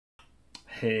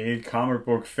Hey, comic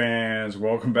book fans,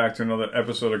 welcome back to another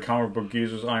episode of Comic Book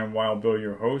Geezers. I am Wild Bill,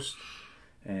 your host,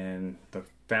 and the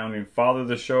founding father of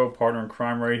the show, partner in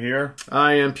crime right here.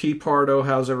 I am P. Pardo.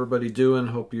 How's everybody doing?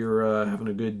 Hope you're having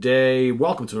a good day.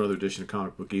 Welcome to another edition of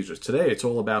Comic Book Geezers. Today, it's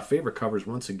all about favorite covers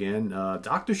once again,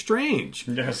 Doctor Strange.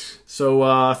 Yes.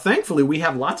 So, thankfully, we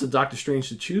have lots of Doctor Strange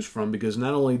to choose from because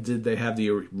not only did they have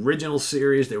the original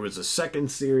series, there was a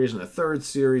second series and a third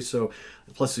series, so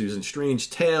plus he was in Strange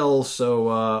Tales, so,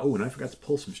 oh, and I forgot to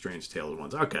pull some Strange Tales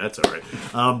ones. Okay, that's all right.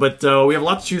 But we have a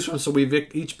lot to choose from, so we've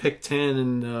each picked 10,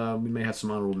 and we may have some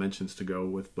honorable mentions to go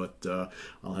with, but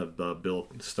I'll have Bill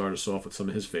start us off with some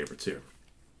of his favorites here.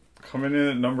 Coming in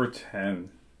at number 10,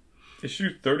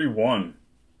 issue 31.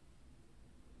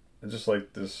 I just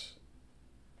like this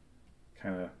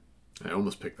kind of... I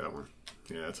almost picked that one.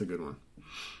 Yeah, that's a good one.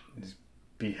 He's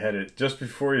beheaded just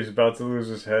before he's about to lose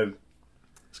his head.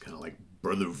 It's kind of like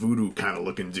Brother Voodoo kind of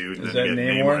looking dude. Is that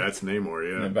Namor? That's Namor,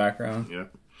 yeah. In the background?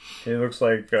 Yep. He looks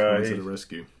like... Comes to the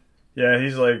rescue. Yeah,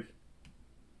 he's like...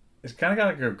 He's kind of got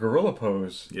like a gorilla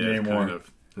pose, yeah, Namor. Kind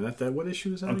of. That what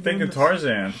issue is that I'm again? thinking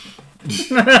Tarzan.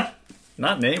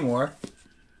 Not Namor.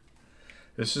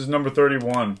 This is number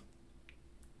 31.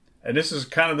 And this is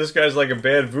kind of... This guy's like a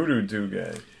bad voodoo dude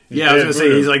guy. Yeah, I was going to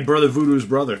say, he's like Brother Voodoo's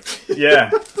brother.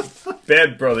 Yeah.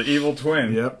 Bad brother, evil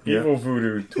twin. Yep. Evil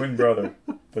voodoo, twin brother.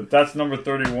 But that's number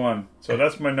 31. So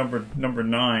that's my number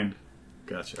 9.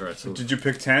 Gotcha. All right. So did you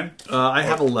pick 10? I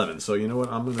have 11. So you know what?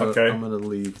 I'm gonna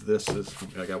leave this as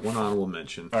I got one honorable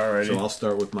mention. Alrighty. So I'll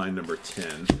start with my number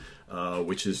 10,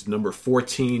 which is number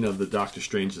 14 of the Doctor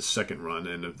Strange's second run,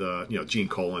 and of the Gene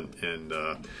Colan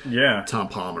and Tom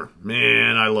Palmer.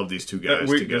 Man, I love these two guys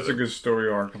together. That's a good story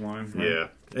arc line. Right? Yeah.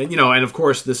 And and of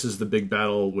course, this is the big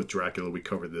battle with Dracula. We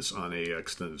covered this on a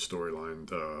extended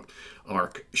storyline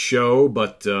arc show.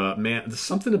 But man, there's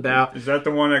something about... Is that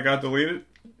the one that got deleted?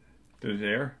 Did it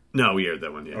air? No, we aired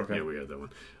that one. Yeah, okay. Yeah, we aired that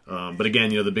one. But again,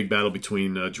 the big battle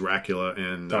between Dracula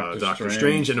and Doctor Strange.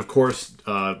 Strange, and of course,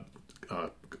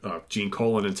 Gene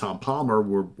Colan and Tom Palmer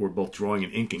were both drawing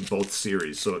and inking both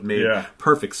series, so it made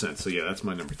perfect sense. So yeah, that's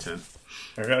my number 10.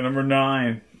 I got number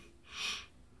 9.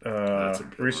 That's a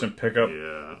good recent one. pickup.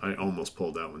 Yeah, I almost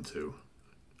pulled that one too.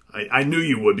 I knew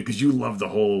you would because you love the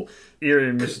whole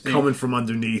eerie mystique, coming from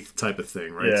underneath type of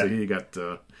thing, right? Yeah. So here you got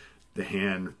the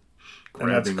hand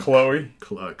grabbing. And that's Chloe.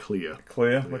 Clea.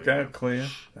 Clea. Look at it, Clea.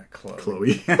 That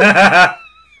Chloe.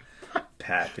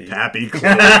 Pappy. Pappy,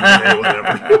 Chloe. Yeah,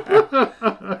 whatever.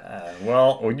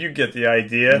 Well, you get the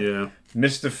idea. Yeah.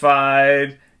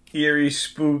 Mystified, eerie,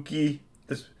 spooky.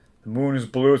 The moon is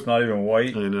blue. It's not even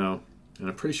white. I know. And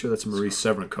I'm pretty sure that's a Marie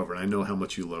Severin cover, and I know how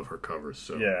much you love her covers.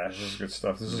 So yeah, this is good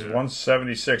stuff. This is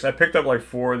 176. I picked up like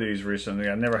 4 of these recently.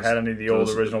 I never had any of the old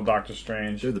original Doctor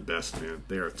Strange. They're the best, man.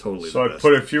 They are totally the best. So I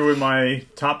put a few in my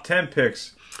top 10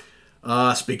 picks.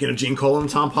 Speaking of Gene Colan and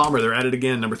Tom Palmer, they're at it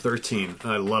again, number 13.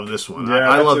 I love this one. Yeah,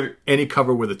 I love any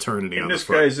cover with Eternity on the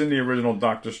front. This guy's in the original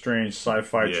Doctor Strange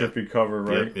sci-fi trippy cover,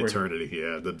 right? Yeah, Eternity,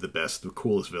 the best, the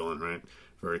coolest villain, right?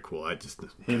 Very cool.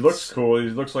 He looks cool.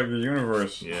 He looks like the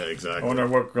universe. Yeah, exactly. I wonder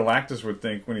what Galactus would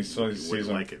think when he sees him.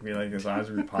 Like it. Be like his eyes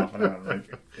would be popping out. Like,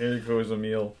 here goes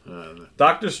Emil.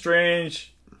 Doctor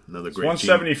Strange. Another great.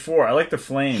 174. I like the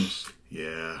flames.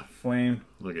 Yeah. Flame.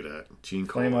 Look at that. Gene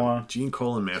Colan. Gene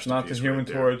Colan masterpiece. Not the Human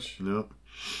Torch. Nope.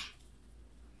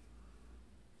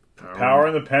 Power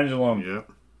in the Pendulum.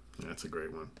 Yep. That's a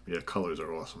great one. Yeah, colors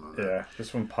are awesome on that. Yeah,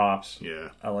 this one pops. Yeah,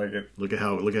 I like it. Look at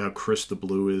how crisp the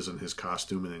blue is in his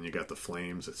costume, and then you got the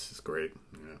flames. It's just great.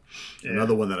 Yeah.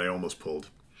 Another one that I almost pulled.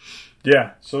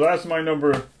 Yeah, so that's my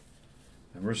number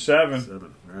 7.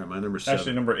 All right, my number 7.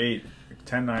 Actually, number 8.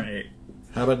 10, 9, 8.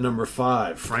 How about number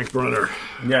 5? Frank Brunner.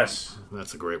 Yes,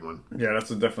 that's a great one. Yeah,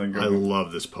 that's a definitely good. I one.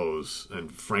 love this pose,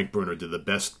 and Frank Brunner did the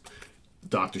best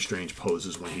Doctor Strange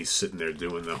poses when he's sitting there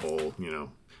doing the whole,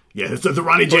 Yeah, it's the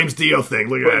Ronnie James Dio thing.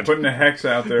 Look at that. Putting the hex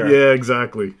out there. Yeah,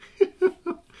 exactly.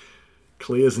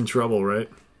 Clea's in trouble, right?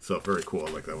 So, very cool.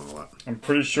 I like that one a lot. I'm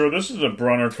pretty sure this is a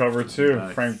Brunner cover, too.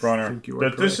 Frank Brunner.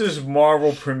 But this is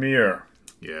Marvel Premiere.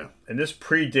 Yeah. And this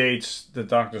predates the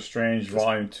Doctor Strange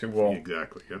Volume 2. Well,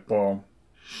 exactly. Yep. Well,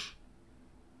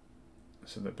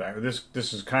 this is the back.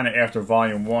 This is kind of after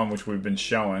Volume 1, which we've been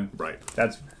showing. Right.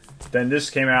 Then this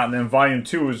came out, and then Volume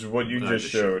 2 is what you just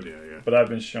showed. Yeah. But I've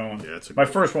been showing. Yeah, my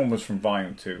first one was from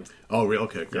Volume 2. Oh, really?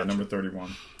 Okay, gotcha. Yeah, number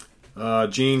 31.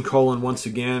 Gene Colan once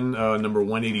again, number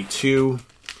 182.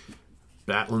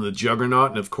 battling the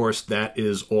Juggernaut, and of course that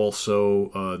is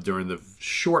also during the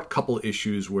short couple of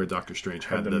issues where Doctor Strange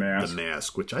had the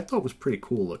mask, which I thought was pretty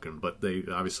cool looking, but they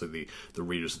obviously the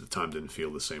readers at the time didn't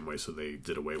feel the same way, so they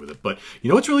did away with it. But you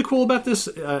know what's really cool about this,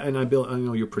 and I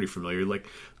know you're pretty familiar, like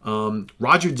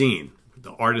Roger Dean,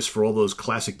 the artist for all those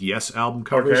classic Yes album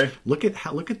covers. Okay. Look at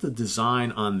the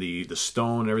design on the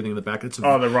stone, everything in the back. It's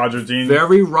the Roger Dean,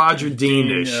 very Roger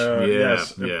Dean-ish.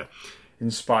 Yes. Yeah.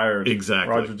 Inspired.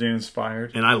 Exactly. Roger Dean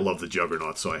inspired. And I love the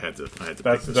Juggernaut, so I had to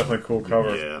That's definitely a cool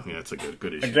cover. Yeah, it's a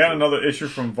good issue. Again, another issue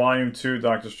from Volume 2,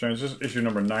 Doctor Strange. This is issue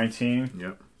number 19.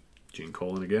 Yep. Gene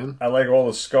Colan again. I like all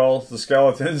the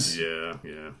skeletons. Yeah.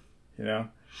 You know,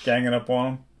 ganging up on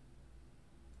them.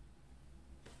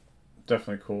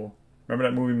 Definitely cool. Remember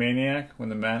that movie Maniac, when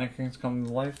the mannequins come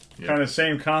to life? Yeah. Kind of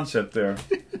same concept there.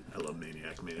 I love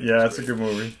Maniac. Yeah, that's a good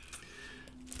movie.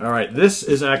 All right, this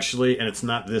is actually, and it's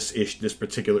not this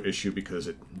particular issue because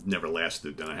it never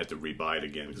lasted, and I had to rebuy it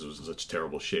again because it was in such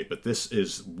terrible shape. But this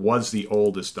was the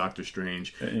oldest Doctor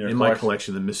Strange in my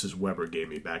collection that Mrs. Weber gave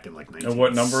me back in like 1970. And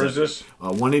what number is this?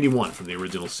 181 from the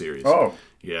original series. Oh.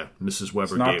 Yeah, Mrs.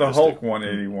 Weber. It's not the Hulk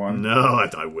 181. No,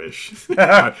 I wish.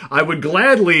 I would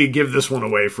gladly give this one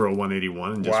away for a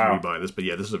 181 and just rebuy this. But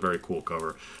yeah, this is a very cool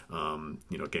cover.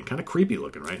 Again, kind of creepy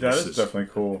looking, right? That is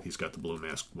definitely cool. He's got the blue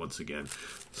mask once again.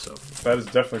 So that is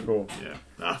definitely cool.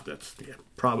 Yeah, that's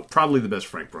probably the best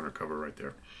Frank Brunner cover right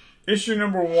there. Issue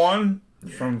number 1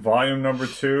 from volume number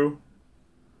 2.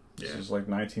 This is like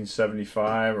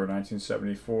 1975 or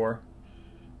 1974.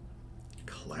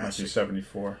 Classic.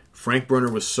 1974. Frank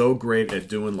Brunner was so great at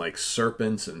doing like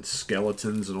serpents and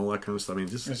skeletons and all that kind of stuff. I mean,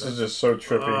 this is just so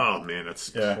trippy. Oh man,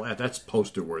 that's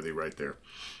poster worthy right there.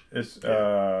 It's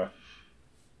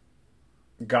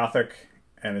gothic,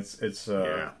 and it's it's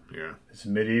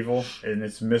medieval and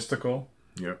it's mystical.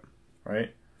 Yep.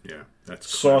 Right. Yeah. That's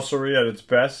sorcery at its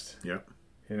best. Yep.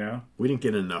 You know, we didn't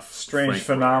get enough strange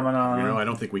phenomenon. You know, I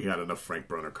don't think we got enough Frank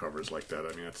Brunner covers like that.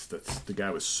 I mean, that's the guy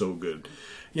was so good.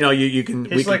 You know, you can.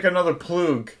 He's like another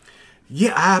Plug.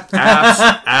 Yeah,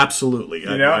 absolutely.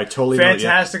 You know, I totally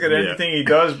fantastic at anything he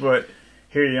does, but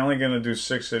here you're only going to do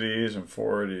 6 of these and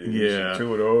 4 of these, and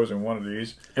 2 of those and 1 of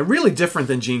these. And really different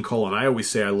than Gene Colan. I always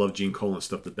say I love Gene Colan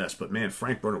stuff the best, but man,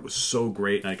 Frank Brunner was so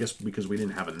great. And I guess because we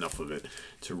didn't have enough of it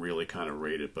to really kind of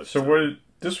rate it. But so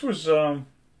this was.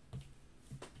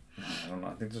 I don't know.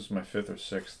 I think this is my 5th or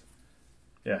 6th.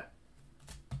 Yeah.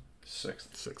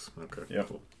 6th. Okay. Yep.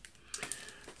 Cool.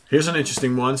 Here's an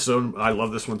interesting one. So I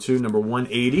love this one too. Number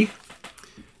 180.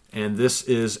 And this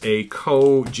is a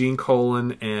Gene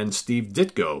Colan and Steve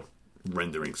Ditko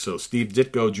rendering. So Steve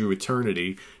Ditko drew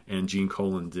Eternity, and Gene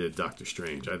Colan did Doctor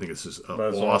Strange. I think this is an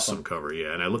awesome cover.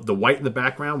 Yeah, and I love the white in the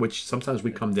background, which sometimes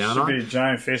we come down on. Should be a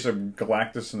giant face of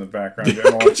Galactus in the background.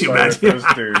 Could you imagine?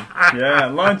 This dude. Yeah,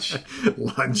 lunch.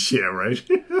 Lunch, yeah, right.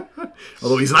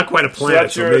 Although he's not quite a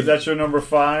planet. So that's your number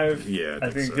 5? Yeah, I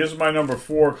think here's my number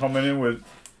 4 coming in with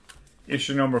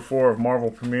issue number 4 of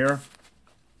Marvel Premiere.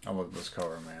 I love this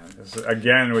cover, man. This is,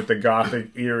 again, with the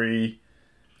gothic, eerie,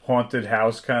 haunted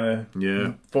house kind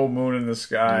of full moon in the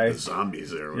sky. Like the zombies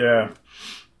there. Yeah.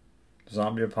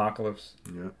 Zombie apocalypse.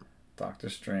 Yeah. Doctor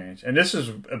Strange. And this is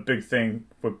a big thing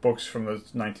with books from the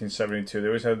 1972.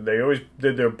 They always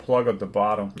did their plug at the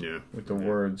bottom with the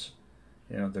words.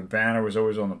 You know, the banner was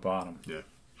always on the bottom. Yeah.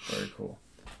 Very cool.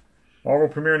 Marvel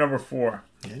Premiere number 4.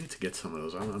 Yeah, I need to get some of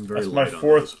those. I'm very That's my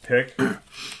 4th pick.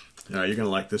 You're going to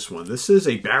like this one. This is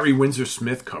a Barry Windsor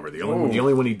Smith cover, the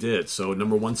only one he did. So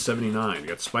number 179. You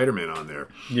got Spider-Man on there.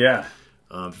 Yeah.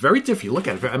 Very different. You look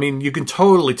at it. I mean, you can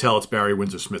totally tell it's Barry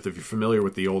Windsor Smith if you're familiar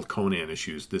with the old Conan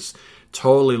issues. This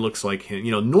totally looks like him.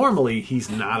 You know, normally he's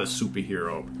not a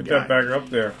superhero Put that back up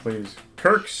there, please.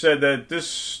 Kirk said that this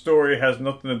story has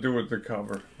nothing to do with the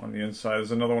cover on the inside.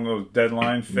 There's another one of those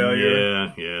deadline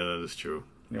failures. Yeah, that is true.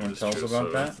 You want to tell us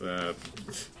about that?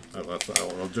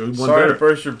 I'll do one Sorry better. to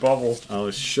burst your bubble. I'll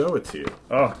show it to you.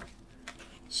 Oh.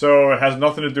 So it has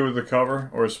nothing to do with the cover,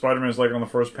 or Spider-Man's like on the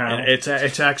first panel? And it's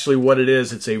actually what it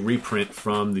is. It's a reprint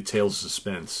from the Tales of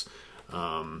Suspense.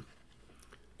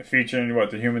 Featuring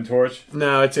what, the Human Torch?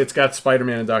 No, it's got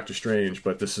Spider-Man and Doctor Strange,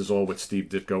 but this is all with Steve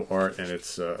Ditko art, and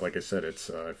it's like I said, it's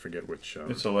I forget which.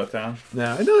 It's a letdown.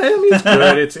 No, I mean it's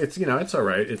good. it's you know it's all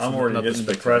right. It's I'm already getting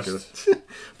depressed.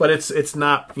 But it's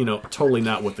not totally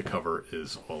not what the cover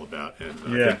is all about,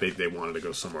 and I think they wanted to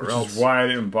go somewhere else. Which is why I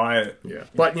didn't buy it. Yeah,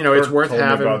 but it's worth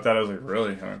having. Me about that, I was like,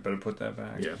 really? I better put that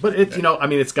back. Yeah, but it's I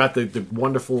mean it's got the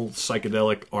wonderful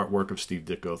psychedelic artwork of Steve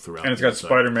Ditko throughout, and it's got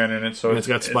Spider-Man in it. So it's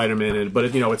got Spider-Man in it, but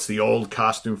it's the old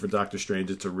costume for Doctor Strange.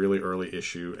 It's a really early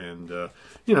issue, and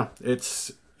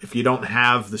it's if you don't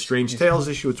have the Strange Tales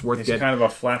issue, it's worth getting. It's kind of a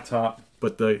flat top.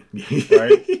 But the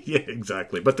right? Yeah,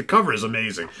 exactly. But the cover is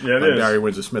amazing. Yeah, it is. Barry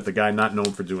Windsor-Smith, a guy not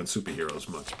known for doing superheroes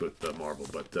much, but Marvel.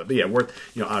 But yeah, worth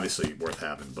obviously worth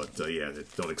having. But yeah,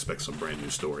 don't expect some brand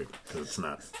new story because it's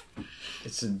not.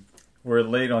 We're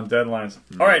late on deadlines.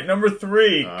 All right, number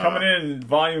 3 coming in,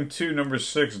 Volume 2, number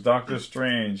 6, Doctor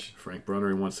Strange. Frank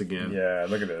Brunner once again. Yeah,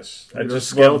 look at this. Look at those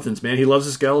skeletons, man. He loves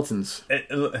the skeletons.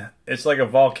 It's like a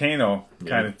volcano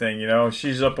kind of thing, you know.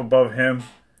 She's up above him.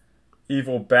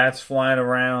 Evil bats flying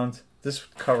around. This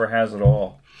cover has it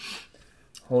all.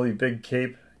 Holy big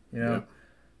cape, you know. Yep.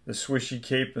 The swishy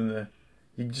cape and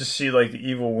you can just see like the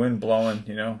evil wind blowing,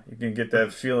 you know. You can get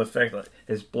that feel effect. Like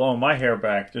it's blowing my hair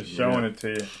back, just showing it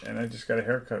to you. And I just got a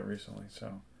haircut recently,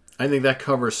 so. I think that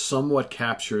cover somewhat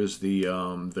captures the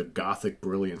gothic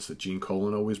brilliance that Gene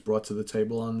Colan always brought to the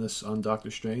table on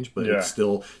Doctor Strange, but it's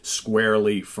still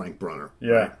squarely Frank Brunner.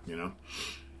 Yeah, right? You know.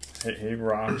 He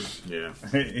rocks. Yeah,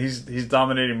 he's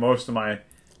dominating most of my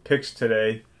picks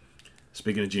today.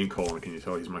 Speaking of Gene Colan, can you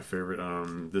tell he's my favorite?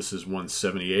 This is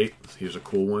 178. Here's a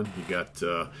cool one. You got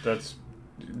that's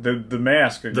the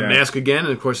mask again. The mask again,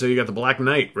 and of course you got the Black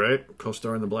Knight, right?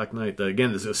 Co-star in the Black Knight.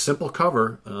 Again, this is a simple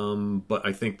cover, but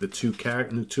I think the two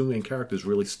main characters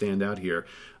really stand out here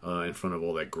in front of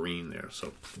all that green there.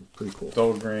 So pretty cool.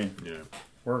 Dull green. Yeah,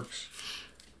 works.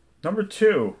 Number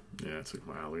 2. Yeah, it's like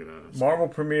wow, look at that. Marvel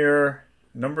premiere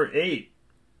number 8.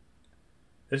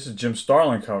 This is Jim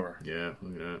Starlin cover. Yeah,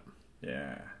 look at that.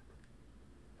 Yeah.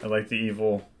 I like the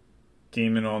evil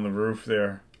demon on the roof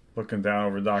there, looking down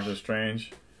over Doctor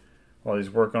Strange. While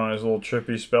he's working on his little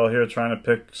trippy spell here, trying to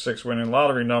pick 6 winning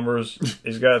lottery numbers.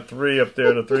 He's got 3 up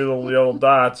there, the 3 little yellow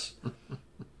dots.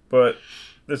 But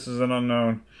this is an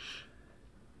unknown.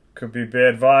 Could be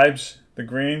bad vibes, the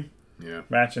green. Yeah.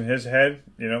 Matching his head.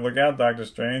 You know, look out, Doctor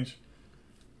Strange.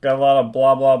 Got a lot of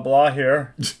blah, blah, blah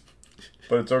here.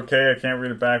 But it's okay. I can't read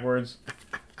it backwards.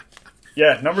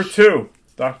 Yeah, number 2.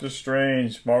 Doctor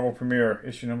Strange, Marvel premiere,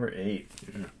 issue number 8.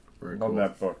 Yeah, very Love cool.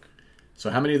 that book. So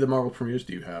how many of the Marvel premieres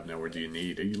do you have now, or do you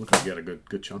need? You look like you got a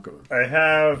good chunk of them. I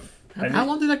have... How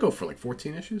long did that go for? Like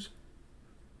 14 issues?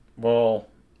 Well,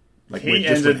 like he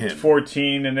ended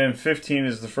 14, and then 15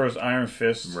 is the first Iron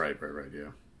Fist. Right, yeah.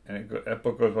 And that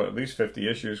book goes, at least 50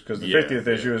 issues, because the 50th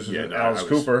issue is Alice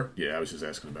Cooper. Yeah, I was just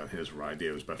asking about his idea.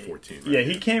 It was about 14. Right? Yeah,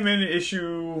 he came in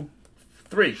issue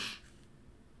 3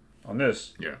 on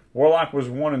this. Yeah. Warlock was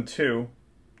 1 and 2.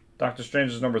 Doctor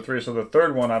Strange is number 3, so the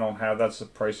third one I don't have. That's the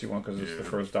pricey one, because it's the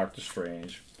first Doctor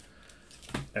Strange.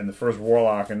 And the first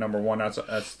Warlock in number 1,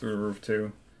 that's through the roof,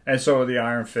 too. And so are the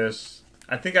Iron Fists.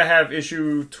 I think I have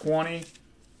issue 20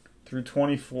 through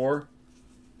 24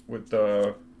 with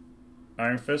the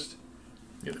Iron Fist.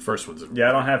 Yeah, the first one's... Yeah,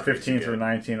 I don't have 15 through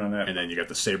 19 on that. And then you got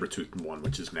the Sabretooth one,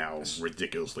 which is now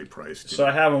ridiculously priced. So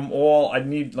I have them all. I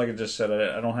need, like I just said,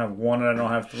 I don't have 1 and I don't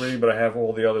have 3, but I have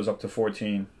all the others up to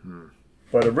 14.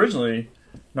 But originally,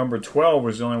 number 12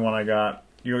 was the only one I got,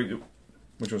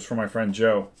 which was from my friend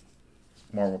Joe,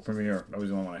 Marvel premiere. That was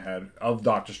the only one I had of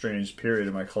Doctor Strange, period,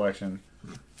 in my collection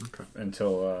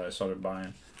until I started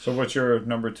buying. So what's your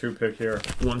number 2 pick here?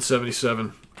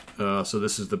 177. So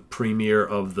this is the premiere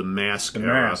of the Mask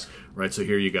era, right? So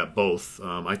here you got both.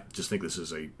 I just think this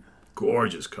is a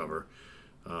gorgeous cover.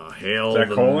 Hail the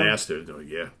Colan? Master. Oh,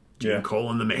 yeah. Gene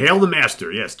Colan. Hail the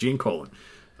Master. Yes, Gene Colan.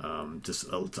 Just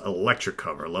an electric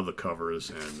cover. I love the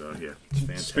covers. And yeah, it's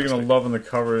fantastic. Speaking of loving the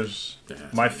covers,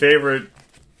 my favorite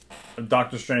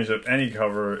Doctor Strange of any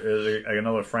cover is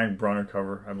another Frank Brunner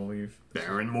cover, I believe.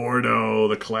 Baron Mordo,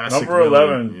 the classic number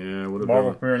 11. Yeah, what a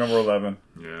Marvel premiere number 11.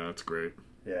 Yeah, that's great.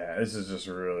 Yeah, this is just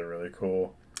really, really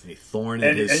cool. A thorn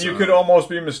in his and you could almost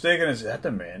be mistaken. Is that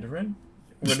the Mandarin?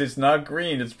 But it's not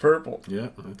green; it's purple. Yeah,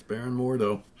 that's Baron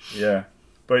Mordo. Yeah,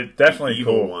 but definitely the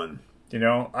evil cool. One. You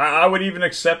know, I would even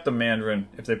accept the Mandarin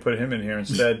if they put him in here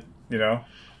instead. You know,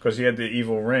 because he had the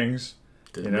evil rings.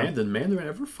 Did the Mandarin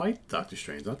ever fight Doctor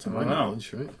Strange? Not to my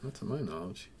knowledge, right? Not to my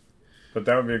knowledge. But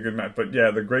that would be a good match. But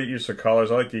yeah, the great use of colors.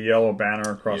 I like the yellow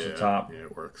banner across the top. Yeah,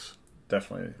 it works.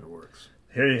 Definitely. It works.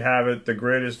 Here you have it, the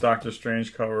greatest Doctor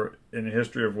Strange cover in the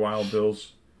history of Wild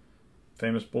Bill's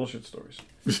famous bullshit stories.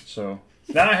 So,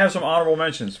 now I have some honorable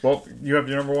mentions. Well, you have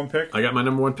your number 1 pick? I got my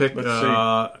number 1 pick. Let's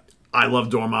see. I love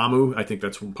Dormammu. I think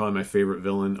that's probably my favorite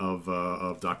villain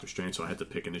of Doctor Strange, so I had to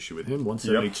pick an issue with him.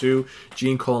 172. Yep.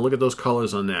 Gene Colan, look at those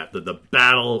colors on that. The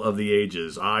Battle of the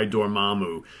Ages.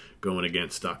 Dormammu going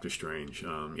against Doctor Strange.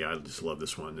 Yeah, I just love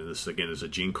this one. And this, again, is a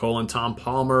Gene Colan, Tom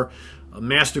Palmer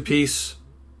masterpiece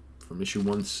from issue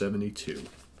 172.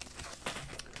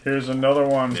 Here's another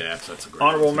one. Yeah, that's a great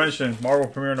honorable mention. Marvel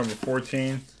premiere number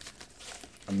 14.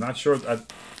 I'm not sure if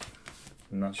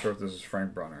this is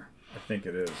Frank Brunner. I think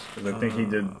it is. Because I think he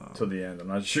did till the end. I'm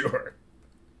not sure.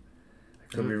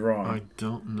 I could be wrong. I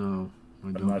don't know.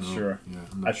 I'm not sure. Yeah,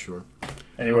 I'm not sure.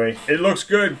 Anyway, it looks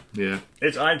good. Yeah.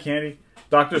 It's eye candy.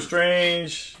 Doctor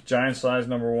Strange, giant size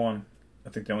 #1. I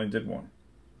think they only did one.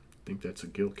 I think that's a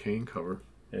Gil Kane cover.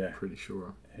 Yeah. Pretty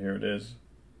sure. Here it is.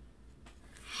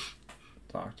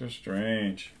 Doctor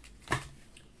Strange.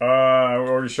 I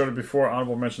already showed it before.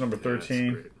 Honorable mention number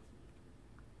 13. That's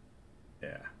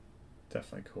Yeah.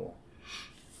 Definitely cool.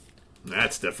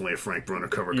 That's definitely a Frank Brunner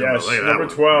cover. Yes, Look at number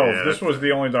that 12. Yeah, This was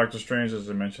the only Doctor Strange, as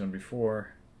I mentioned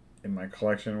before, in my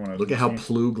collection. When I was Look at how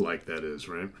Plug-like that is,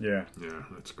 right? Yeah. Yeah,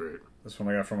 that's great. This one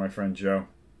I got from my friend Joe.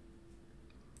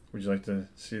 Would you like to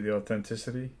see the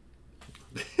authenticity?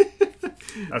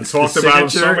 I've talked about him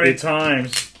so many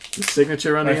times. The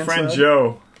signature on the inside? My friend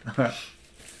Joe.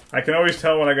 I can always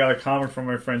tell when I got a comic from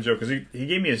my friend Joe, because he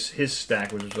gave me his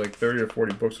stack, which was like 30 or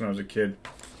 40 books when I was a kid.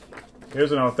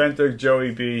 Here's an authentic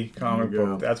Joey B comic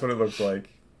book. That's what it looks like.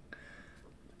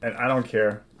 And I don't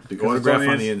care. The autograph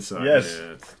on the inside. Yes.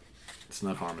 Yeah, it's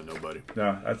not harming nobody.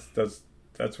 No,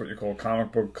 that's what you call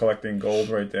comic book collecting gold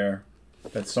right there.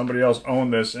 That somebody else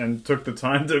owned this and took the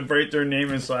time to write their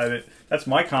name inside it. That's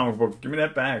my comic book. Give me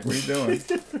that back. What are you doing?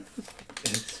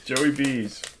 It's Joey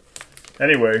B's.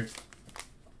 Anyway,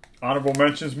 honorable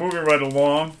mentions. Moving right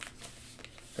along.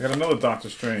 I got another Doctor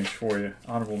Strange for you.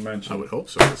 Honorable mention. I would hope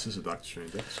so. This is a Doctor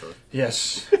Strange episode.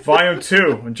 Yes. Volume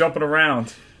 2. I'm jumping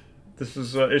around. This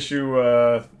is issue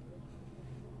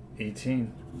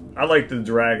 18. I like the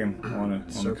dragon on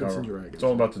it. On the cover. It's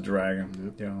all about the dragon.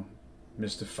 Yep. You know,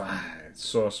 mystified,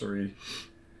 sorcery.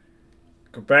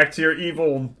 Go back to your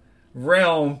evil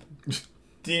realm,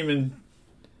 demon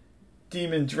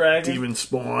dragon. Demon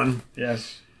spawn.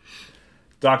 Yes.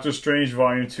 Doctor Strange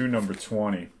Volume 2, number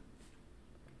 20.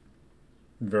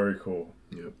 Very cool.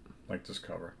 Yep. Like this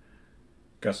cover.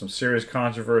 Got some serious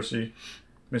controversy,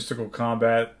 mystical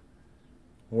combat,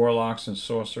 warlocks and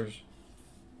sorcerers.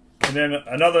 And then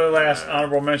another last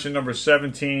honorable mention, number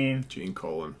 17. Gene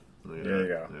Colan. Oh, yeah. There you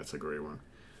go. That's a great one.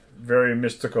 Very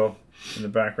mystical in the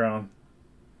background.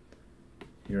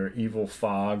 Your evil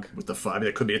fog. With the fog.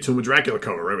 That could be a Tomb of Dracula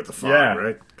cover, right? With the fog,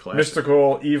 right? Classic.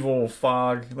 Mystical, evil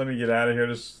fog. Let me get out of here.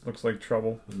 This looks like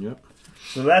trouble. Yep.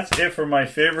 So that's it for my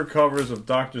favorite covers of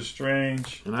Doctor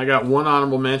Strange. And I got one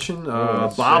honorable mention.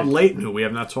 Bob Layton, who we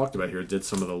have not talked about here, did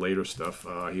some of the later stuff.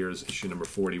 Here's issue number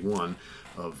 41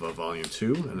 of Volume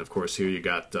 2. And, of course, here you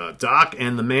got Doc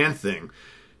and the Man-Thing.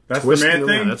 That's the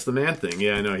Man-Thing? That's the Man-Thing.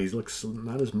 Yeah, I know. He looks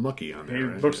not as mucky on there. He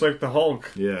looks like the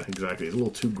Hulk. Yeah, exactly. He's a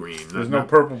little too green. There's no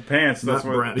purple pants. That's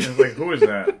what. Brown. It's like, who is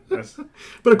that?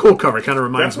 But a cool cover. It kind of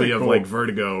reminds me of cool. like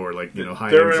Vertigo or like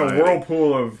High They're Anxiety. in a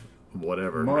whirlpool of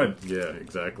whatever mud. Yeah,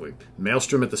 exactly.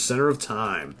 Maelstrom at the center of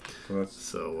time.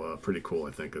 So pretty cool.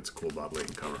 I think it's a cool Bob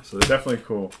Layton cover. So definitely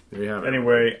cool. There you have it.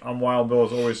 Anyway, I'm Wild Bill,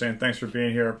 as always, saying thanks for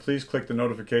being here. Please click the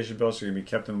notification bell so you can be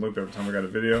kept in the loop every time we got a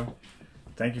video.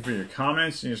 Thank you for your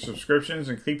comments and your subscriptions,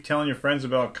 and keep telling your friends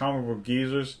about Comic Book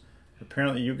Geezers.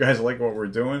 Apparently you guys like what we're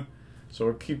doing, so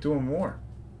we'll keep doing more.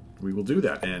 We will do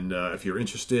that. And if you're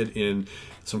interested in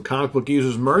some Comic Book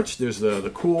Geezers merch, there's the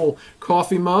cool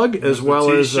coffee mug as well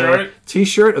as a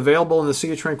T-shirt available in the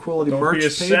Sea of Tranquility merch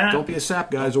page. Don't be a sap,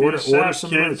 guys. Order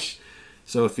some merch.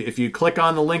 So if you click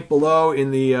on the link below in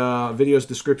the video's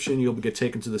description, you'll get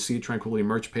taken to the Sea of Tranquility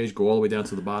merch page. Go all the way down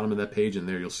to the bottom of that page, and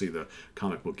there you'll see the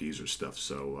Comic Book Geezers stuff.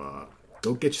 So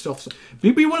go get yourself some.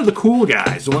 Be one of the cool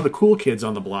guys, one of the cool kids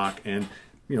on the block, and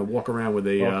walk around with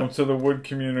a... Welcome to the Wood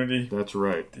community. That's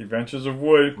right. The Adventures of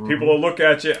Wood. People will look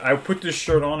at you. I put this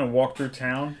shirt on and walk through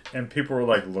town, and people were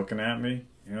like looking at me.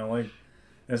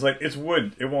 It's like, it's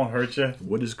wood. It won't hurt you.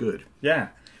 Wood is good. Yeah.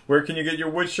 Where can you get your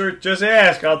wood shirt? Just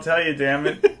ask. I'll tell you, damn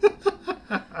it.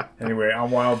 Anyway, I'm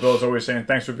Wild Bill, as always, saying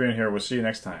thanks for being here. We'll see you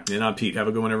next time. And I'm Pete. Have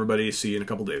a good one, everybody. See you in a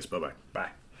couple days. Bye-bye. Bye.